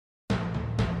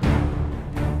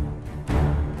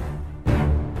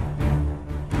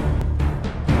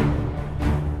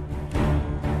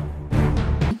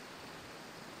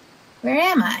Where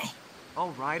am I?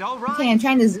 All right, all right. Okay, I'm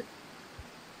trying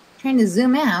to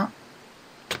zoom out.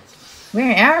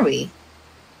 Where are we?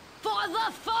 For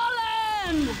the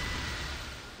fallen!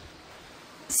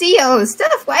 See all the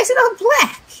stuff. Why is it all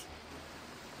black?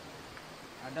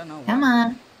 I don't know. Come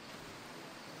on.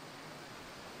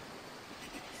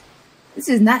 This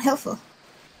is not helpful.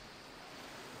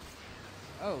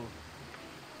 Oh.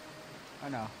 Oh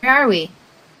no. Where are we?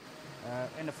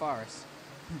 In the forest.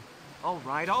 All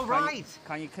right, all right.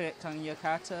 Can you click on your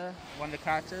character? One of the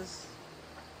characters?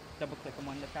 Double click on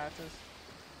one of the characters.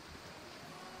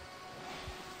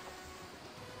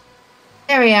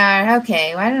 There we are.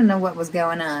 Okay, well, I don't know what was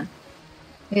going on.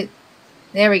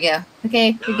 There we go.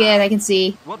 Okay, we're good. I can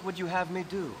see. What would you have me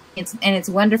do? It's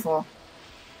wonderful.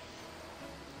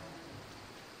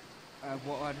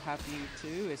 What I'd have you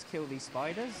do is kill these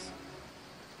spiders.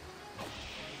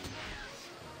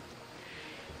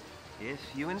 If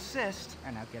you insist.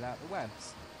 And now get out the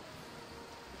webs.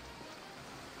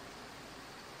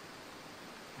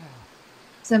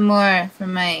 Some more for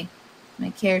my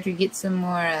character. Get some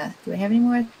more. Do I have any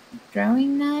more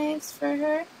throwing knives for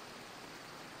her?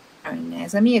 Throwing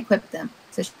knives. Let me equip them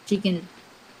so she can.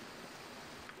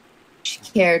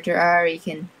 Character Ari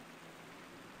can.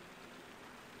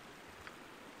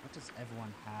 What does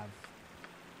everyone have?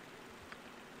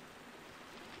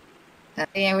 Oh,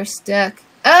 yeah, we're stuck.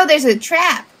 Oh, there's a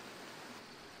trap.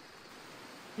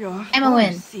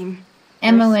 Emmeline,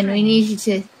 Emmeline, we need you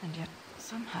to and yet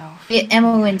somehow get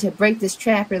Emmeline to break this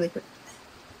trap really quick.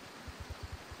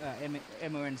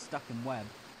 Emmelin's stuck in web.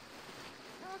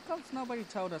 How come nobody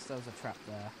told us there was a trap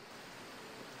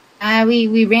there?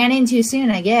 We ran in too soon,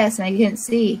 I guess, and I couldn't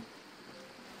see.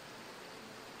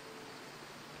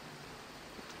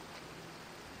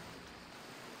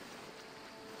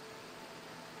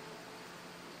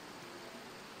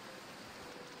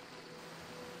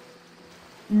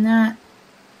 Not.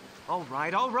 All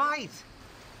right, all right.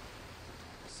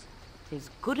 as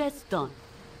good as done.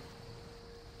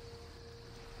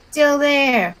 Still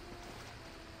there.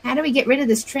 How do we get rid of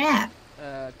this trap?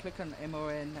 Click on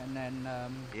Imorin and then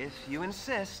If you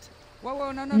insist.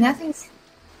 Whoa, no. Nothing's.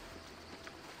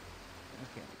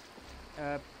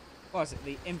 Okay. What was it?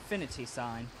 The infinity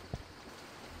sign.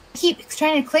 I keep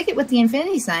trying to click it with the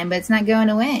infinity sign, but it's not going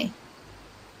away.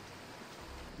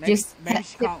 Maybe Just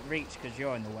she can't reach because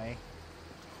you're in the way.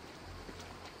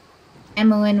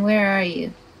 Emmeline, where are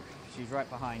you? She's right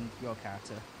behind your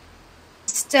character.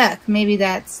 Stuck. Maybe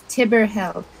that's Tibber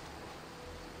held.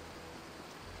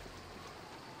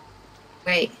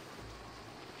 Wait.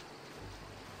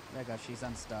 There you go, she's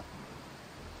unstuck.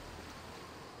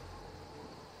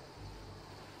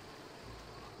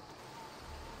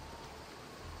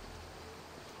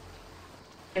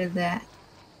 What is that?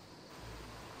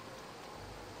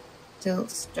 Still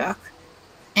stuck.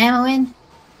 Emmeline?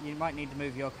 You might need to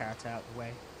move your character out of the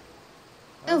way.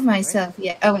 Move myself,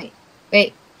 yeah. Oh,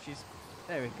 wait. She's...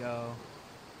 There we go.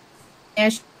 Yeah,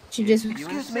 she just...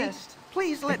 Excuse me.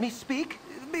 Please let me speak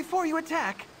before you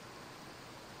attack.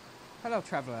 Hello,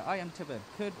 traveler. I am Tibber.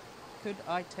 Could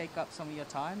I take up some of your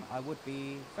time? I would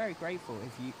be very grateful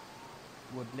if you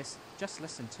would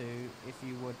listen to, if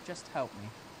you would just help me.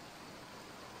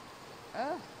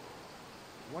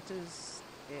 What is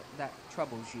it that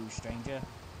troubles you, stranger?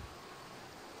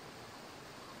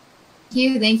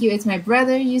 Thank you. It's my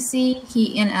brother, you see.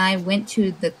 He and I went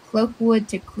to the Cloakwood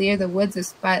to clear the woods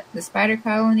of the spider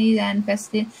colony that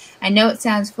infested. I know it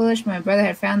sounds foolish, but my brother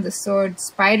had found the sword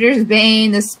Spider's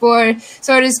Bane. The sword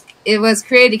it was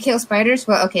created to kill spiders.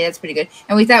 Well, okay, that's pretty good.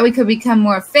 And we thought we could become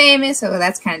more famous, so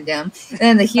that's kind of dumb. And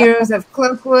then the heroes of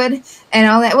Cloakwood and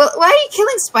all that. Well, why are you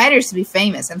killing spiders to be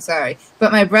famous? I'm sorry.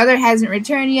 But my brother hasn't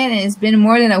returned yet, and it's been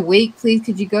more than a week. Please,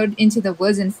 could you go into the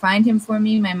woods and find him for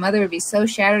me? My mother would be so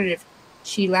shattered if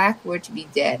Shellac were to be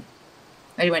dead.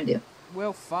 What do you want to do?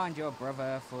 We'll find your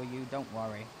brother for you, don't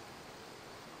worry.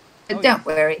 Don't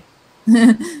worry.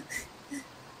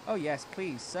 Oh yes,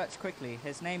 please, search quickly.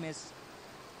 His name is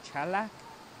Chalak.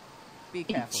 Be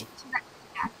careful.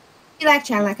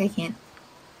 Chalak, I can't.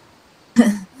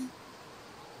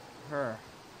 Her.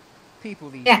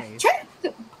 People these Yeah. days.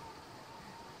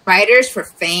 Writers for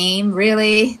fame,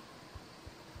 really?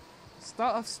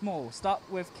 Start off small. Start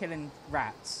with killing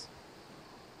rats.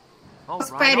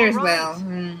 Spiders, well,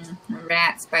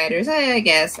 rat spiders. I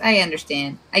guess I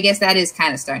understand. I guess that is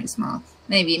kind of starting small.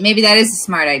 Maybe that is a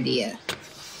smart idea.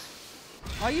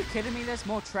 Are you kidding me? There's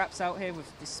more traps out here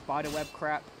with this spiderweb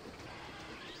crap.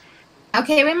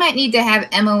 Okay, we might need to have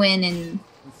Emmeline and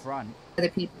In front. other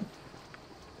people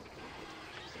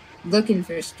looking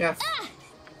for stuff.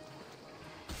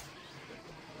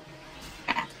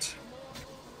 Rat.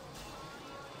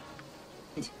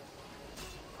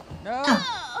 No!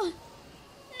 Oh.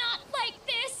 Not like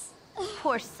this.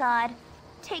 Poor sod.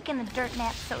 Taking a dirt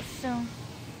nap so soon.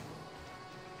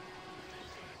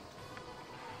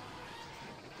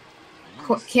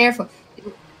 Careful.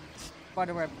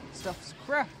 Spiderweb stuff's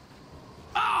crap.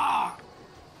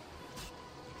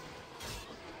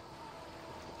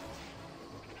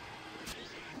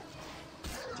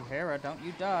 Jahira, don't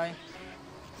you die.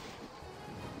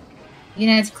 You're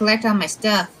gonna have to collect all my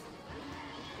stuff.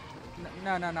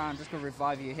 No, I'm just gonna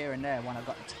revive you here and there when I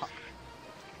got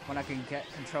when I can get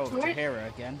control of What? Jahira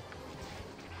again.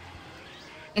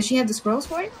 Does she have the scrolls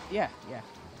for it? Yeah.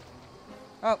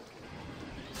 Oh.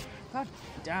 God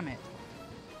damn it.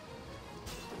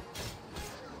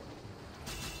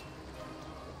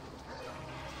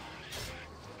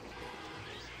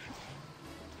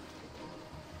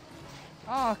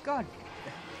 Oh, God.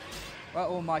 Well,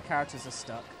 all my characters are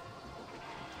stuck.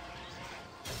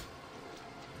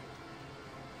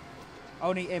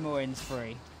 Only Imoen's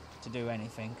free to do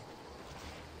anything.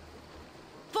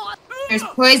 There's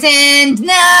poisoned!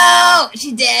 No!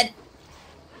 She's dead.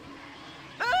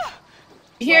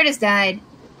 Here just died.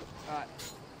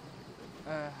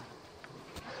 I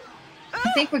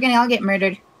think we're gonna all get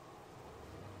murdered.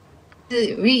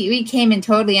 We came in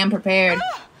totally unprepared.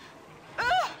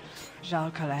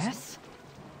 Jalcales?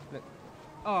 Look.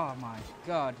 Oh my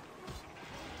god.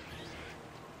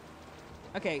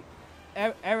 Okay,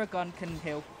 Aragon can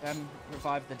heal,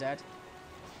 revive the dead.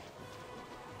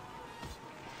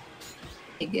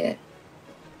 Okay, good.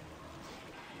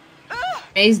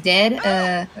 Ray's dead.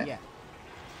 Yeah.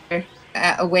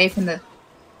 Away from the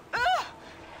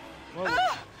Whoa.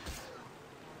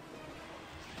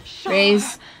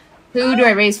 raise. Who do I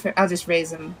raise for? I'll just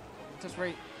raise them. Just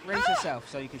raise yourself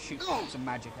so you can shoot some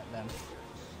magic at them.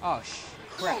 Oh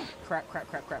crap.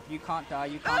 You can't die.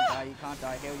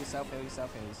 Heal yourself.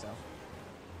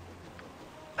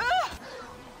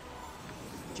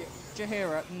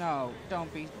 Jahira, no,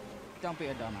 don't be a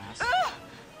dumbass.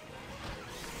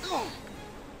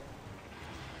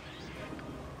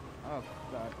 Oh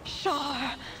god.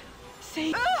 Shar!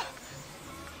 See?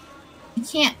 I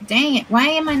can't. Dang it! Why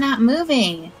am I not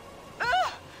moving?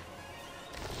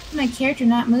 My character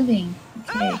not moving.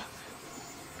 Okay.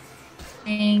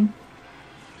 Dang.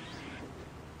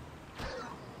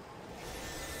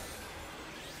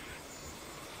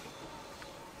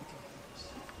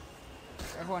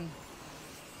 Everyone.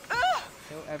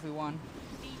 Kill everyone.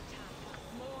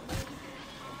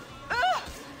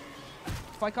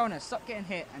 Vicona, stop getting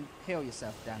hit and heal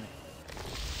yourself, damn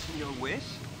it. Your wish?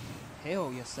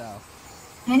 Heal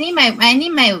yourself. I need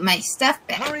my stuff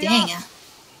back. Hurry Dang up. it.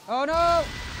 Oh no!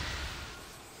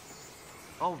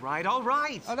 All right. Oh,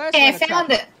 there's Okay, I where the found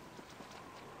trap-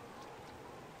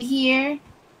 it. Here.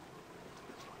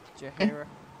 Jahira.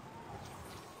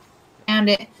 Found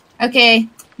it. Okay,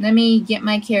 let me get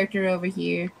my character over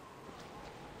here.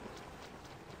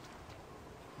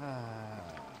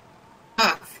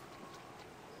 Off.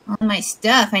 All my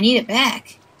stuff. I need it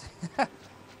back.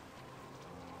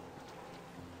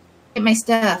 Get my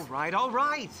stuff. All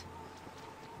right.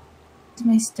 Where's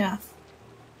my stuff?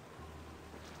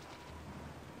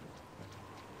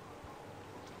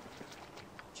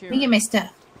 Let me get my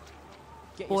stuff.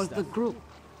 Get your For stuff. the group.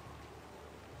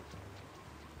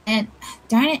 And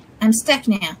darn it, I'm stuck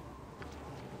now.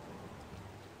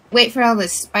 Wait for all the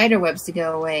spider webs to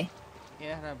go away.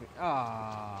 Yeah, that'd be.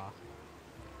 Ah.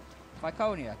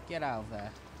 Viconia, get out of there.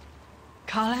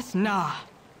 Kalas na.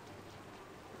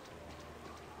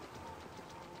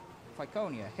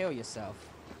 Viconia, heal yourself.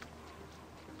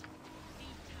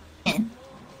 Man.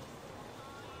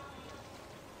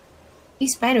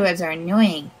 These spider webs are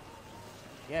annoying.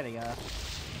 Yeah, they are.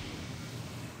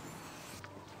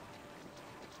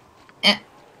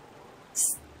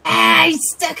 He's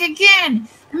stuck again!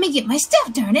 Let me get my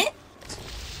stuff, darn it!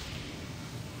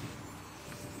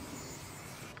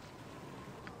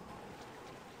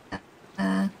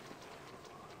 Let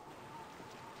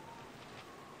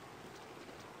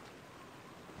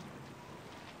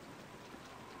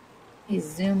me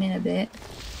zoom in a bit.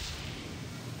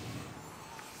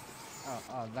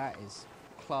 Oh, that is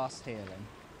class healing.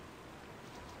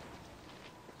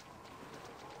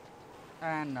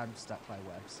 And I'm stuck by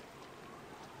webs.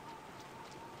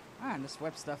 And this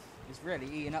web stuff is really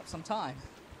eating up some time.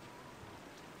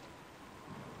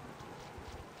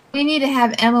 We need to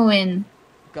have Emmeline.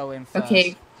 Go in first.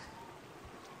 Okay.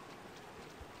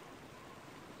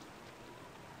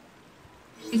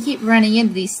 We keep running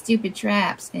into these stupid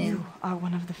traps, and You are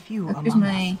one of the few Here's among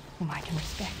my- us whom I can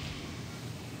respect.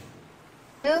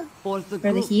 for For the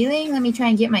the group. healing, let me try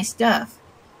and get my stuff.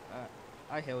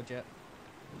 I healed you.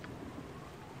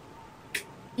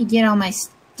 You get all my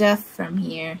stuff from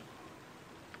here.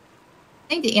 I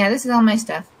think that, yeah, this is all my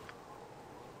stuff.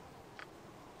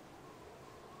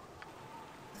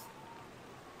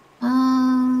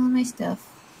 My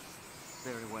stuff.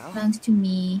 Very well. Belongs to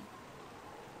me.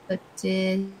 But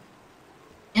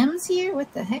M's here?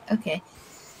 What the heck? Okay.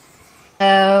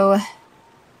 So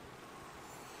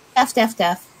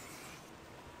stuff.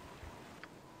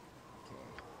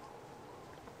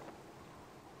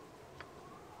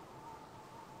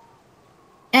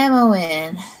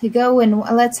 Emmoin. We go and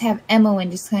let's have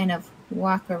Emmoin just kind of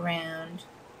walk around.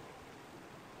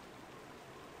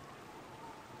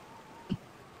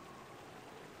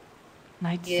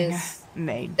 Night Yes. Singer.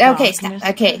 May Okay, stop. darkness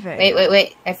Okay, prevail.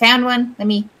 wait. I found one. Let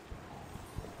me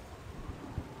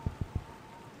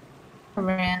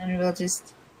around. We'll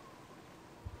just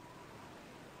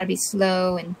gotta be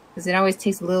slow, and because it always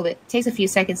takes a little bit. It takes a few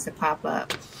seconds to pop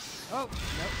up. Oh,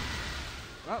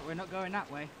 no. Well, we're not going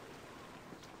that way.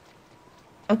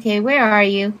 Okay, where are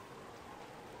you?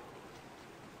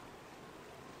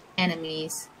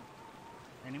 Enemies.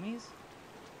 Enemies?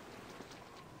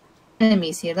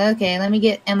 Enemies here. Okay, let me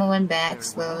get Emmeline back Very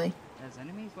slowly. There's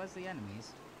enemies? Where's the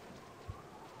enemies?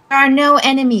 There are no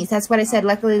enemies. That's what I said.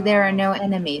 Luckily, there are no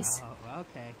enemies. Oh,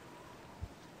 okay.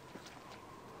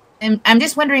 And I'm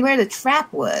just wondering where the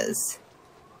trap was.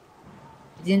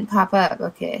 It didn't pop up.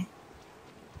 Okay.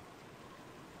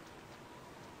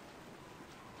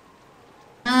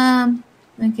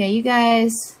 Okay, you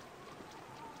guys.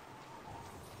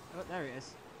 Oh, there it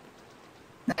is.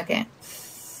 Okay.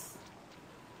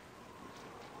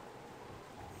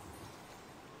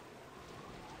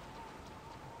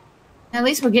 At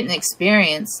least we're getting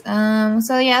experience.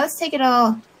 So yeah, let's take it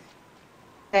all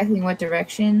exactly in what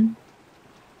direction.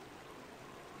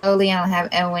 Slowly, I'll have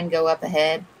Elwyn go up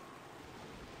ahead.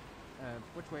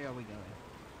 Which way are we going?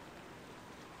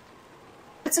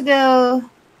 Let's go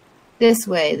this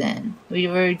way then. We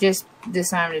were just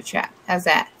disarmed the trap. How's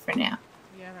that for now?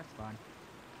 Yeah, that's fine.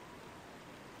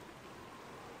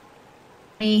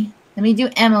 Let me do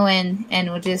Emmeline,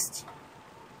 and we'll just.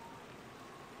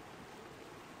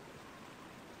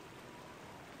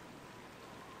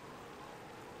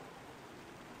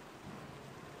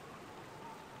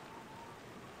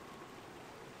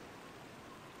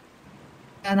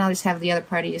 And I'll just have the other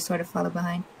party just sort of follow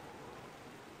behind.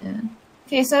 Yeah.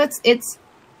 Okay, so it's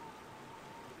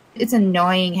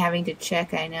annoying having to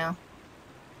check, I know.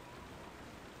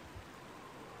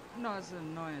 Not as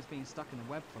annoying as being stuck in the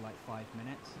web for like 5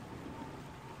 minutes.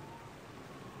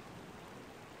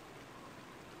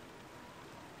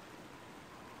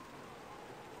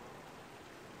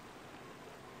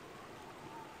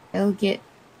 We'll get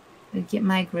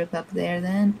my group up there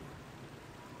then.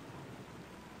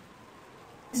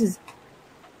 This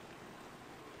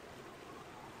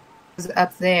is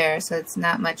up there, so it's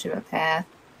not much of a path.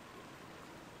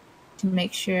 To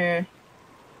make sure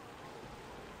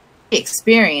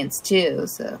experience too,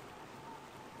 so.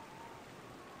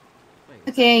 Wait,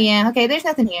 Okay, yeah, okay, there's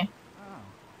nothing here. oh.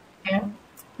 Yeah.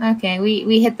 Okay,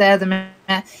 we hit the other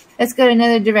map. Let's go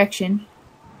another direction.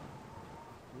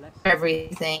 Let's For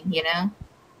everything, you know?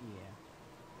 Yeah.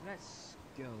 Let's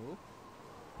go.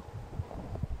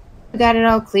 We got it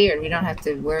all cleared. We don't have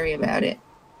to worry about it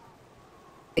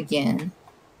again.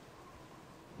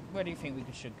 Where do you think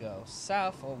we should go?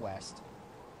 South or west?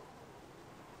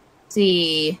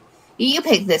 See, you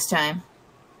pick this time.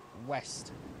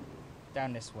 West.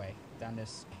 Down this way. Down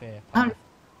this clear Um,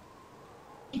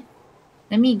 path.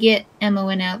 Let me get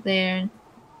Emmeline out there.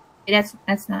 That's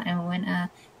not Emmeline.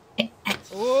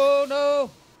 Oh no!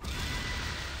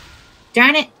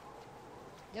 Darn it!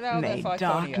 Get out of there, May Ficonia.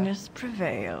 darkness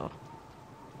prevail.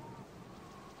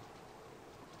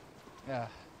 Well,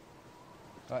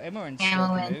 Imran's Yeah, still we'll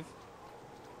to win. move.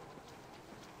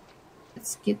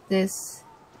 Let's get this.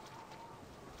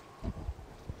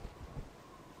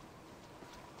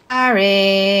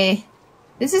 Sorry.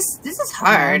 This is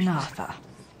hard. Maranatha.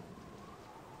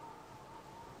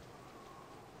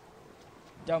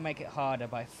 Don't make it harder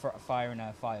by firing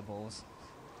her fireballs.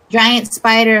 Giant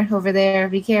spider over there.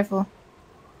 Be careful.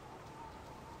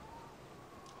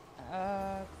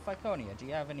 Ficonia, do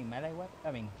you have any melee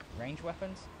range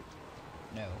weapons?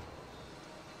 No.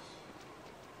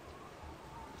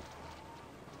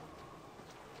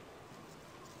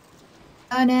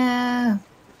 Oh no.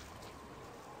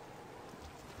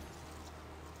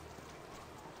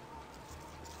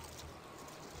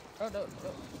 Oh no,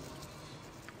 no.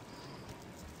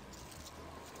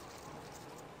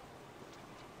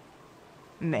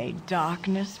 May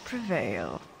darkness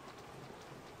prevail.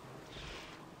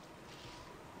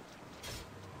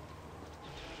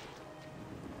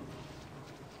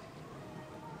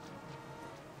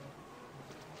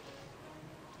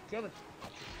 Kill it.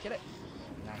 Get it.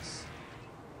 Nice.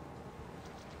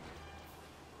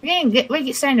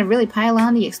 We're starting to really pile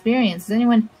on the experience. Does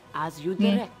anyone? As you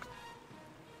direct.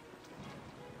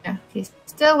 Yeah, okay,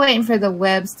 still waiting for the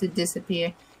webs to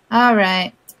disappear. All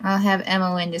right, I'll have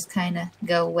Emmeline just kind of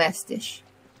go westish.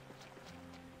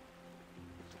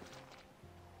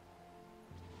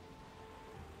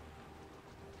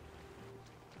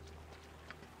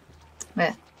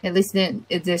 Well, at least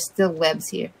there's still webs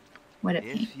here. What a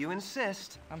pain. If you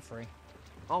insist. I'm free.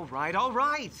 All right, all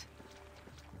right.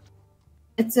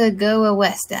 Let's go a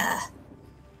westa.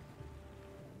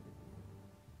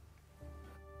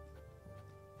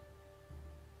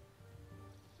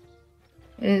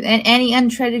 And any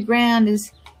untreaded ground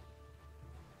is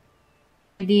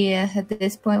idea at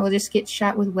this point. We'll just get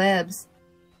shot with webs.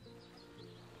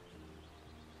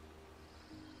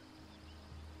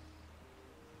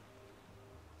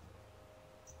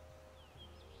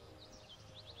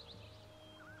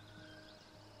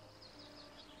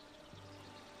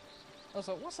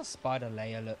 Also, what's a spider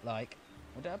layer look like?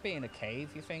 Would that be in a cave,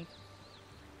 you think?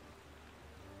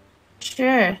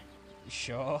 Sure. You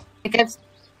sure? I guess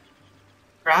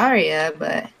Terraria,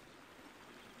 but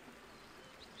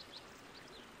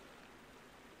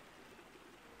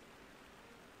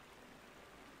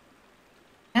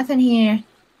nothing here.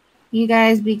 You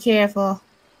guys be careful.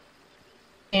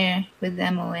 Here with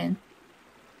Emmeline.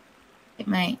 It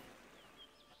might.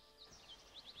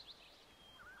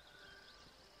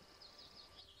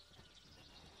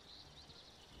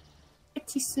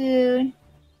 Pretty soon.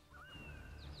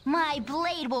 My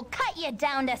blade will cut you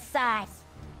down to size.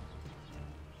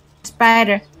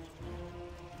 Spider.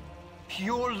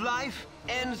 Your life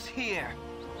ends here.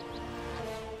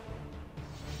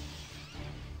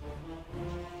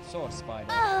 Saw a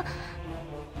spider.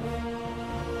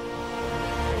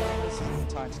 This isn't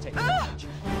the time to take damage.